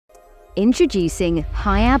Introducing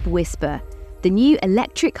HIAB wspr, the new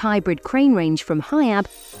electric hybrid crane range from HIAB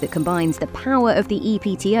that combines the power of the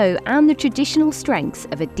ePTO and the traditional strengths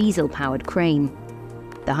of a diesel-powered crane.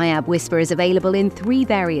 The HIAB wspr is available in 3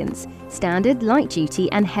 variants, standard, light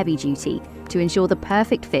duty and heavy duty, to ensure the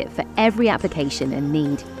perfect fit for every application and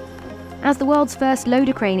need. As the world's first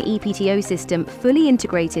loader crane ePTO system fully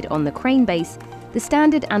integrated on the crane base, the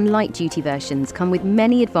standard and light duty versions come with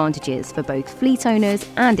many advantages for both fleet owners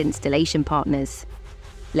and installation partners.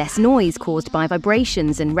 Less noise caused by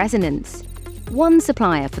vibrations and resonance. One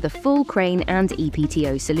supplier for the full crane and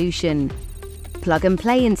ePTO solution.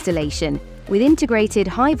 Plug-and-play installation with integrated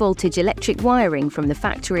high-voltage electric wiring from the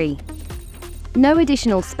factory. No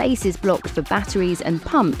additional space is blocked for batteries and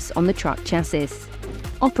pumps on the truck chassis.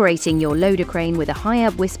 Operating your loader crane with a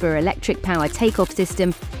HIAB wspr electric power takeoff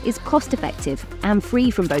system is cost-effective and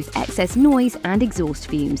free from both excess noise and exhaust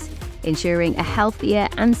fumes, ensuring a healthier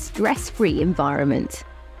and stress-free environment.